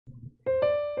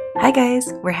Hi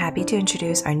guys, we're happy to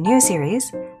introduce our new series,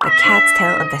 The Cat's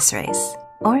Tale of this race,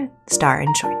 or STAR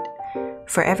in short.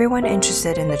 For everyone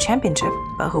interested in the championship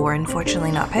but who are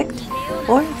unfortunately not picked,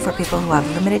 or for people who have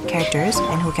limited characters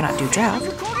and who cannot do draft,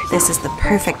 this is the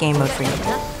perfect game mode for you.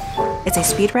 It's a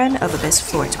speedrun of Abyss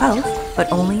Floor 12,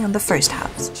 but only on the first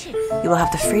halves. You will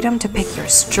have the freedom to pick your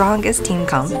strongest team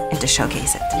comp and to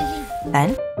showcase it.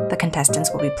 Then, the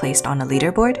contestants will be placed on a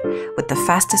leaderboard, with the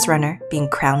fastest runner being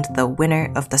crowned the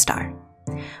winner of the star.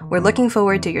 We're looking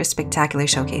forward to your spectacular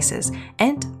showcases,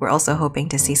 and we're also hoping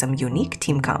to see some unique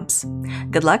team comps.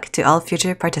 Good luck to all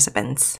future participants!